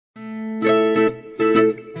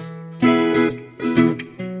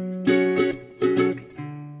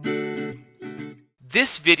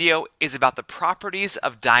This video is about the properties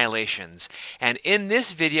of dilations, and in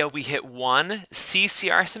this video we hit one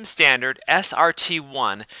CCRSIM standard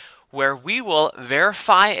SRT1 where we will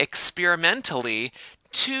verify experimentally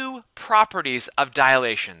two properties of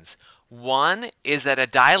dilations. One is that a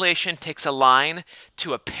dilation takes a line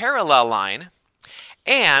to a parallel line,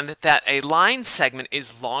 and that a line segment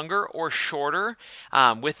is longer or shorter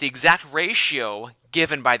with the exact ratio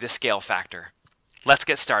given by the scale factor. Let's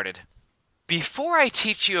get started. Before I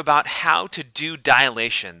teach you about how to do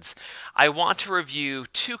dilations, I want to review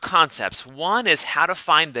two concepts. One is how to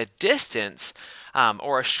find the distance,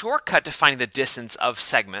 or a shortcut to finding the distance of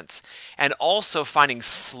segments, and also finding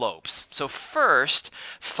slopes. So first,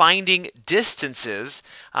 finding distances.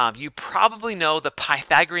 You probably know the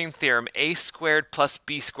Pythagorean theorem, a squared plus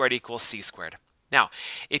b squared equals c squared. Now,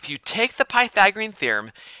 if you take the Pythagorean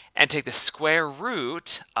theorem and take the square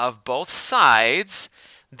root of both sides,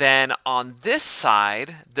 then on this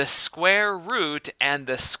side, the square root and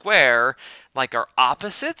the square are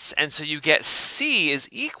opposites, and so you get c is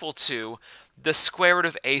equal to the square root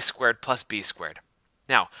of a squared plus b squared.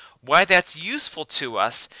 Now, why that's useful to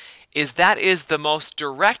us is that is the most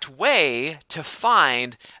direct way to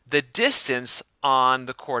find the distance on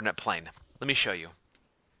the coordinate plane. Let me show you.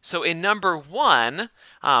 So in number one,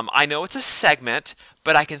 I know it's a segment,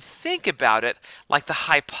 but I can think about it like the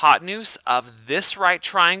hypotenuse of this right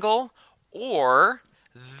triangle or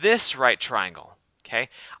this right triangle. Okay?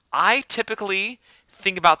 I typically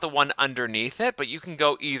think about the one underneath it, but you can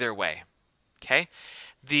go either way. Okay?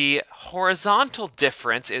 The horizontal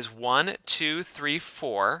difference is 1, 2, 3,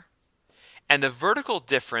 4, and the vertical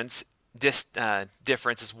difference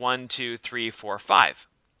is 1, 2, 3, 4, 5.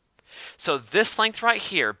 So this length right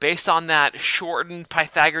here, based on that shortened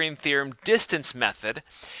Pythagorean theorem distance method,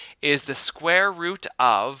 is the square root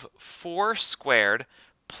of 4 squared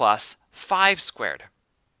plus 5 squared.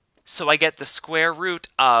 So I get the square root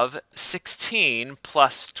of 16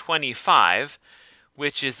 plus 25,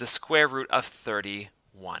 which is the square root of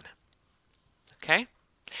 31. Okay?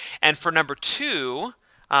 And for number two,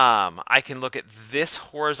 I can look at this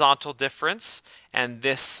horizontal difference and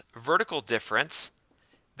this vertical difference.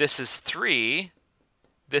 This is 3,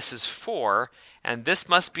 this is 4, and this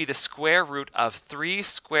must be the square root of 3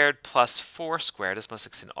 squared plus 4 squared. This must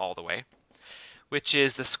extend all the way, which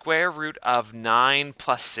is the square root of 9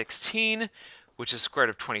 plus 16, which is square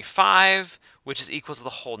root of 25, which is equal to the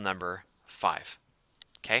whole number 5.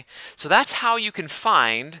 Okay, so that's how you can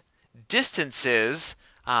find distances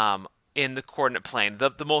in the coordinate plane,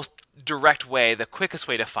 the most direct way, the quickest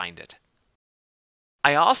way to find it.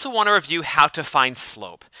 I also want to review how to find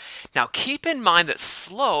slope. Now keep in mind that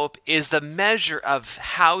slope is the measure of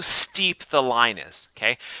how steep the line is.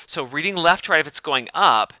 Okay, so reading left to right, if it's going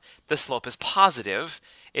up, the slope is positive.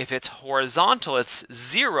 If it's horizontal, it's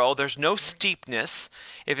 0. There's no steepness.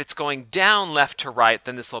 If it's going down left to right,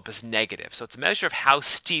 then the slope is negative. So it's a measure of how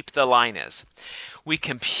steep the line is. We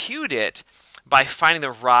compute it by finding the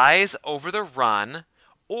rise over the run,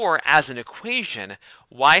 or as an equation,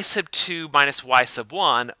 y sub 2 minus y sub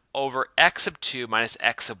 1 over x sub 2 minus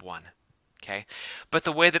x sub 1. Okay? But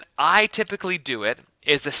the way that I typically do it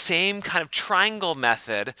is the same kind of triangle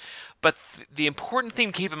method, but the important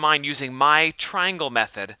thing to keep in mind using my triangle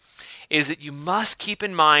method is that you must keep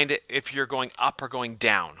in mind if you're going up or going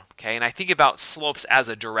down. Okay? And I think about slopes as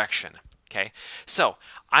a direction. Okay? So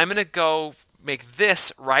I'm going to go make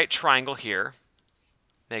this right triangle here.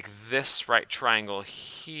 Make this right triangle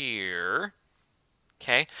here,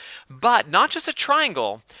 okay? But not just a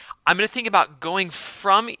triangle. I'm going to think about going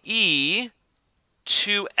from E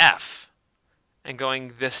to F and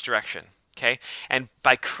going this direction, okay? And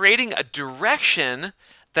by creating a direction,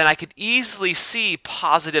 then I could easily see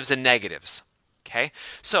positives and negatives, okay?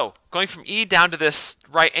 So going from E down to this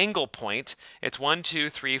right angle point, it's 1, 2,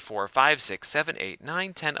 3, 4, 5, 6, 7, 8,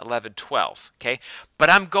 9, 10, 11, 12, okay? But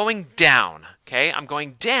I'm going down, okay? I'm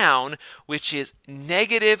going down, which is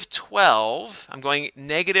negative 12. I'm going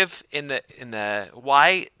negative in the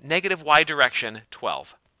y, negative y direction,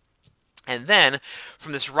 12. And then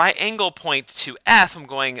from this right angle point to F, I'm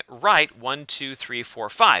going right 1, 2, 3, 4,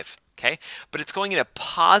 5, okay? But it's going in a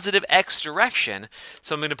positive x direction,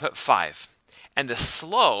 so I'm going to put 5. And the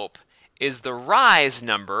slope is the rise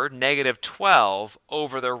number, negative 12,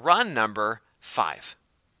 over the run number, 5.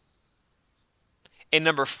 In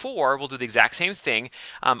number 4, we'll do the exact same thing.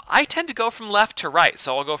 I tend to go from left to right,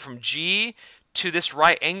 so I'll go from G to this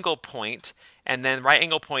right angle point, and then right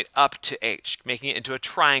angle point up to H, making it into a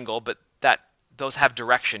triangle, but those have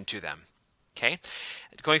direction to them. Okay,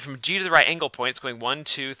 going from G to the right angle point, it's going 1,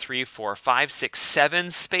 2, 3, 4, 5, 6,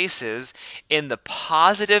 7 spaces in the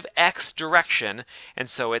positive x direction, and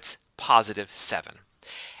so it's positive 7.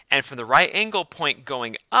 And from the right angle point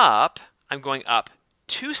going up, I'm going up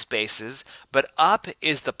 2 spaces, but up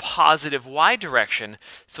is the positive y direction,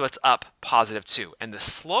 so it's up positive 2. And the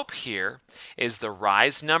slope here is the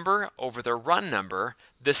rise number over the run number.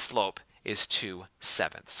 This slope is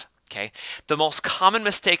 2/7. Okay. The most common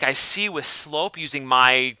mistake I see with slope using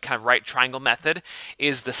my kind of right triangle method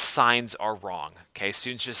is the signs are wrong. Okay,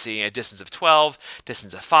 students just see a distance of 12,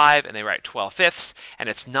 distance of 5, and they write 12/5, and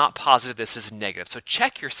it's not positive, this is negative. So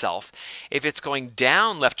check yourself. If it's going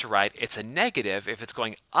down left to right, it's a negative. If it's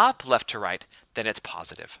going up left to right, then it's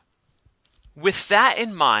positive. With that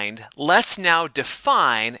in mind, let's now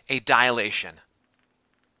define a dilation.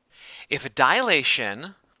 If a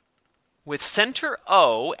dilation with center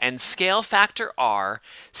O and scale factor R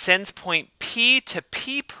sends point P to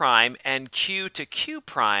P prime and Q to Q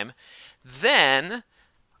prime, then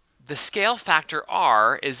the scale factor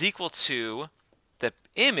R is equal to the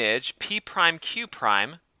image P prime Q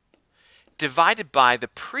prime divided by the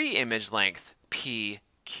pre-image length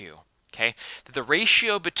PQ. Okay, the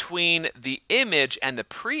ratio between the image and the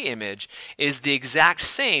pre-image is the exact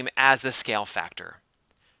same as the scale factor.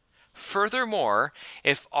 Furthermore,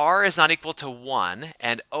 if R is not equal to 1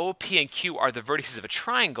 and O, P, and Q are the vertices of a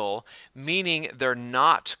triangle, meaning they're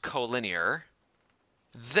not collinear,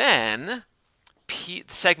 then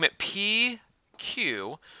segment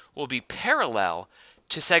PQ will be parallel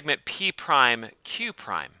to segment P prime Q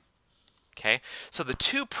prime. Okay, so the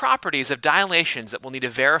two properties of dilations that we'll need to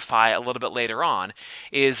verify a little bit later on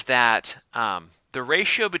is that the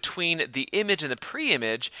ratio between the image and the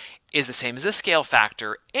pre-image is the same as the scale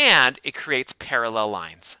factor, and it creates parallel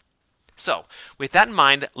lines. So with that in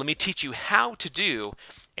mind, let me teach you how to do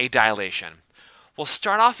a dilation. We'll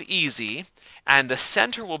start off easy, and the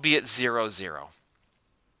center will be at 0, 0.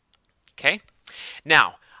 Okay?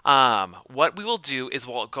 Now, what we will do is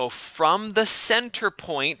we'll go from the center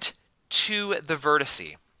point to the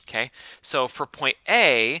vertice. Okay, so for point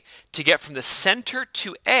A, to get from the center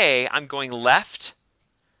to A, I'm going left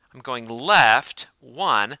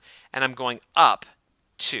 1, and I'm going up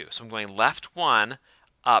 2. So I'm going left 1,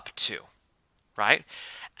 up 2, right?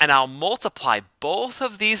 And I'll multiply both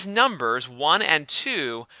of these numbers, 1 and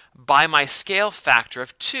 2, by my scale factor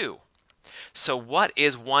of 2. So what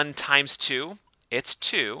is 1 times 2? It's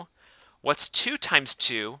 2. What's 2 times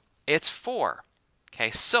 2? It's 4. Okay,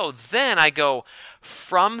 so then I go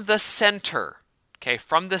from the center. Okay,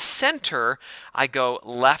 from the center, I go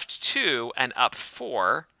left 2 and up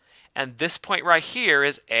 4. And this point right here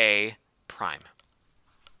is A prime.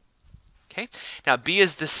 Okay, now B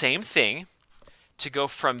is the same thing. To go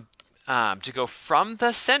from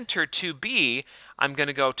the center to B, I'm going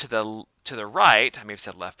to go to the right. I may have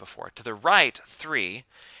said left before. To the right 3,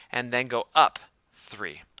 and then go up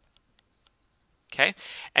 3. Okay,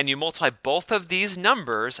 and you multiply both of these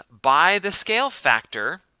numbers by the scale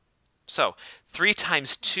factor. So 3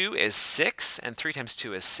 times 2 is 6, and 3 times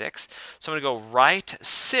 2 is 6. So I'm going to go right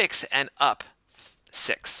 6 and up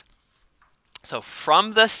 6. So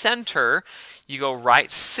from the center, you go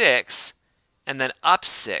right 6 and then up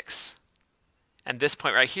 6. And this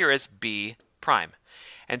point right here is B prime.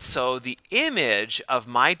 And so the image of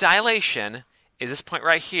my dilation is this point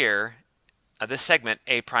right here, this segment,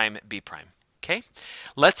 A prime, B prime. Okay,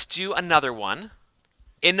 let's do another one.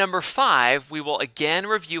 In number 5, we will again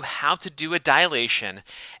review how to do a dilation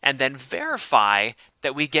and then verify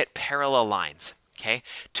that we get parallel lines. Okay,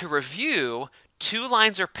 to review, two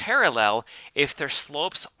lines are parallel if their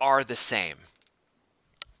slopes are the same.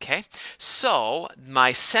 Okay, so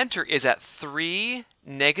my center is at 3,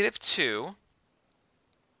 -2.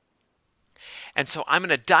 And so I'm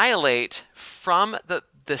going to dilate from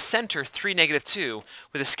the center 3, -2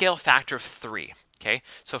 with a scale factor of 3. Okay,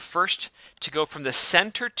 so first to go from the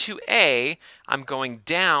center to A, I'm going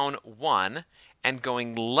down 1 and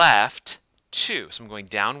going left 2. So I'm going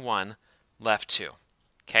down 1, left 2.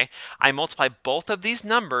 Okay, I multiply both of these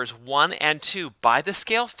numbers, 1 and 2, by the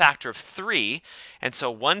scale factor of 3. And so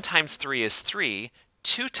 1 times 3 is 3.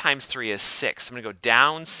 2 times 3 is 6. I'm going to go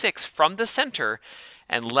down 6 from the center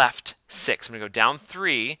and left 6. I'm going to go down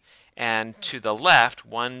 3 and to the left,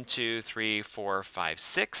 1, 2, 3, 4, 5,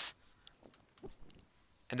 6.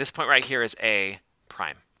 And this point right here is A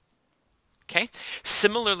prime. Okay.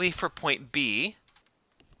 Similarly for point B,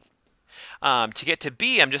 to get to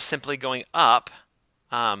B, I'm just simply going up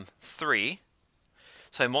 3.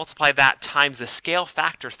 So I multiply that times the scale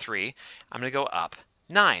factor 3. I'm going to go up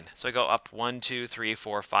 9. So I go up 1, 2, 3,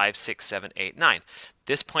 4, 5, 6, 7, 8, 9.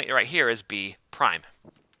 This point right here is B prime.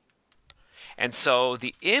 And so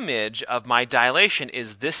the image of my dilation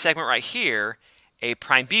is this segment right here, A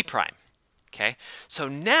prime, B prime. Okay, so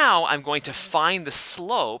now I'm going to find the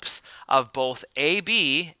slopes of both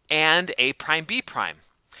AB and A prime, B prime.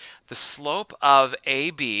 The slope of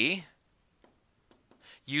AB,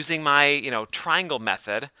 using my triangle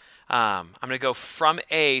method, I'm going to go from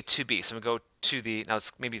A to B. So I'm going to go to the, now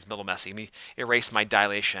maybe it's a little messy. Let me erase my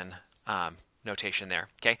dilation notation there.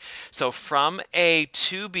 Okay, so from A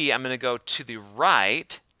to B, I'm going to go to the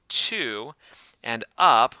right 2 and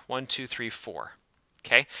up 1, 2, 3, 4.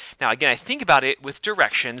 Okay, now again, I think about it with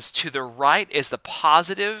directions. To the right is the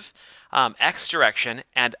positive x direction,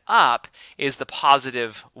 and up is the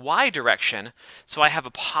positive y direction. So I have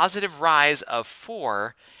a positive rise of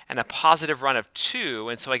 4 and a positive run of 2,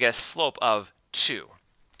 and so I get a slope of 2.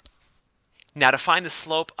 Now to find the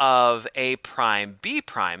slope of A prime, B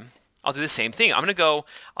prime, I'll do the same thing. I'm going to go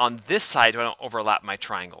on this side so I don't overlap my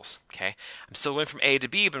triangles. Okay, I'm still going from A to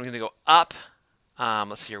B, but I'm going to go up.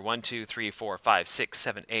 Let's see here, 1, 2, 3, 4, 5, 6,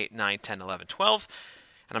 7, 8, 9, 10, 11, 12.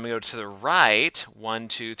 And I'm going to go to the right, 1,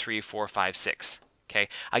 2, 3, 4, 5, 6. Okay,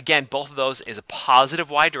 again, both of those is a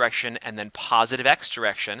positive y direction and then positive x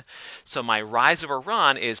direction. So my rise over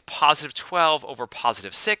run is positive 12 over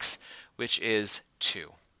positive 6, which is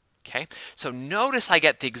 2. Okay, so notice I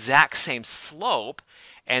get the exact same slope,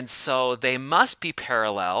 and so they must be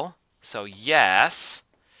parallel. So yes,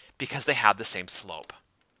 because they have the same slope.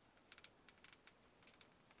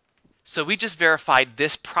 So we just verified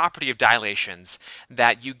this property of dilations,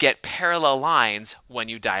 that you get parallel lines when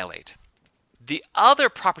you dilate. The other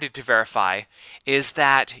property to verify is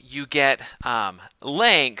that you get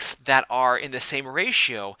lengths that are in the same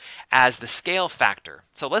ratio as the scale factor.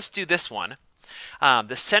 So let's do this one.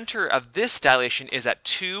 The center of this dilation is at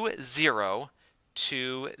 2, 0,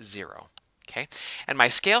 2, 0. Okay, and my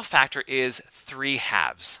scale factor is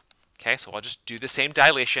 3/2. Okay, so I'll just do the same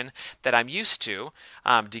dilation that I'm used to.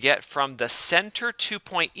 To get from the center to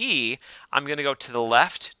point E, I'm going to go to the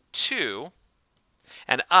left 2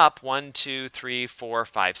 and up 1, 2, 3, 4,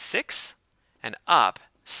 5, 6 and up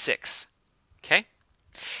 6. Okay,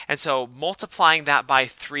 and so multiplying that by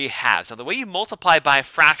 3/2. Now the way you multiply by a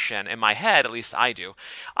fraction, in my head at least I do,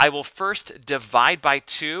 I will first divide by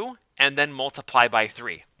 2 and then multiply by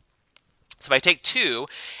 3. So if I take 2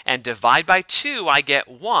 and divide by 2, I get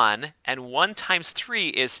 1, and 1 times 3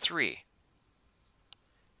 is 3.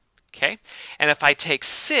 Okay, and if I take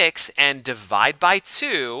 6 and divide by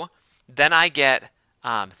 2, then I get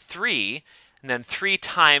 3, and then 3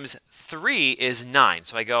 times 3 is 9.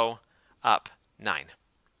 So I go up 9.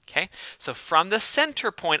 Okay, so from the center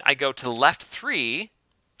point, I go to the left 3,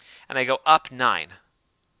 and I go up 9.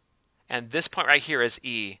 And this point right here is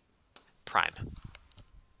E prime.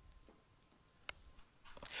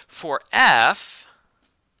 For F,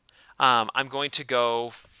 I'm going to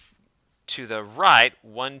go to the right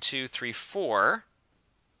 1, 2, 3, 4,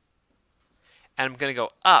 and I'm going to go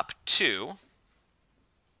up 2.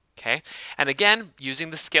 Okay, and again,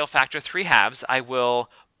 using the scale factor 3/2, I will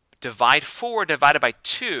divide 4 divided by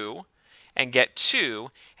 2 and get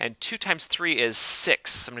 2, and 2 times 3 is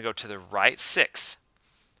 6. So I'm going to go to the right 6.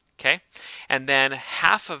 Okay, and then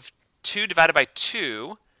half of 2 divided by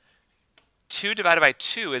 2, 2 divided by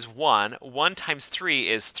 2 is 1. 1 times 3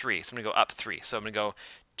 is 3. So I'm going to go up 3. So I'm going to go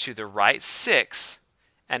to the right 6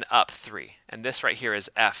 and up 3. And this right here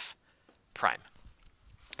is F prime.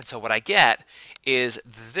 And so what I get is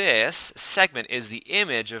this segment is the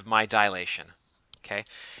image of my dilation. Okay,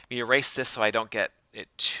 let me erase this so I don't get it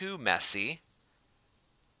too messy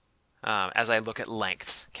as I look at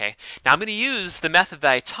lengths. Okay, now I'm going to use the method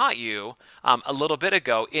that I taught you a little bit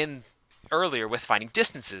ago earlier with finding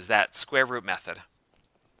distances, that square root method.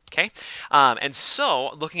 Okay, and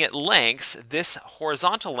so looking at lengths, this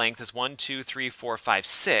horizontal length is 1, 2, 3, 4, 5,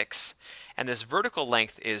 6, and this vertical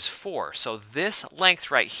length is 4. So this length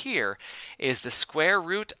right here is the square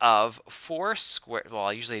root of 4 squared, well,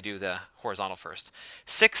 I usually do the horizontal first.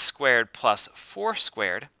 6 squared plus 4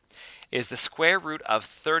 squared is the square root of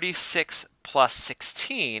 36 plus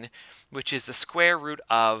 16, which is the square root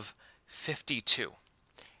of 52.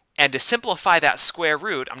 And to simplify that square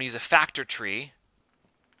root, I'm going to use a factor tree.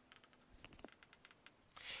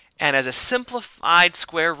 And as a simplified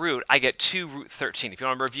square root, I get 2 root 13. If you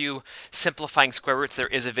want to review simplifying square roots, there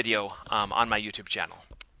is a video on my YouTube channel.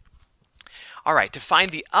 All right, to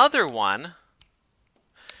find the other one,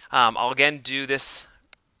 I'll again do this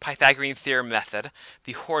Pythagorean theorem method.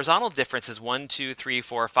 The horizontal difference is 1, 2, 3,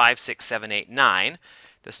 4, 5, 6, 7, 8, 9.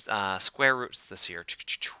 This square roots this here,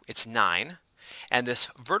 it's 9. And this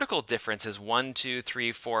vertical difference is 1, 2,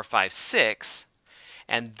 3, 4, 5, 6.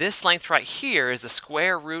 And this length right here is the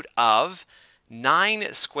square root of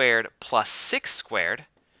 9 squared plus 6 squared.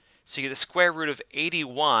 So you get the square root of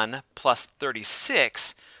 81 plus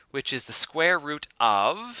 36, which is the square root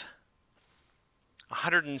of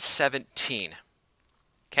 117.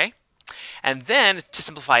 Okay? And then to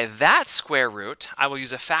simplify that square root, I will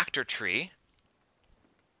use a factor tree.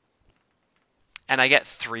 And I get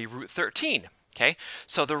 3 root 13. Okay?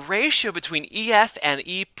 So the ratio between EF and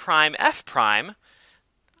E prime F prime,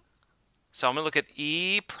 so I'm going to look at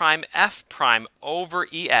E prime F prime over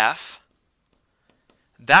EF.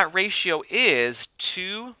 That ratio is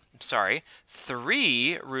 3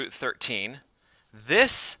 root 13,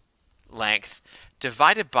 this length,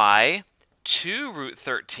 divided by 2 root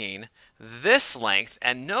 13, this length.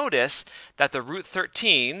 And notice that the root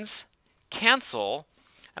 13s cancel,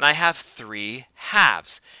 and I have 3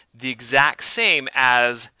 halves, the exact same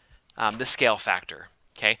as the scale factor.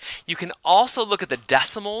 Okay. You can also look at the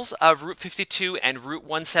decimals of root 52 and root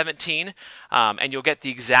 117, and you'll get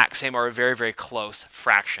the exact same or a very, very close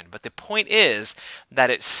fraction. But the point is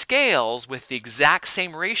that it scales with the exact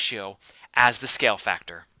same ratio as the scale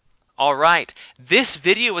factor. All right, this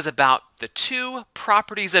video is about the 2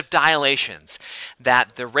 properties of dilations,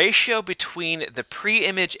 that the ratio between the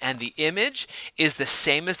pre-image and the image is the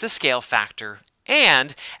same as the scale factor,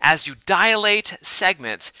 and as you dilate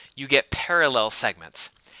segments, you get parallel segments.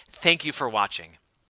 Thank you for watching.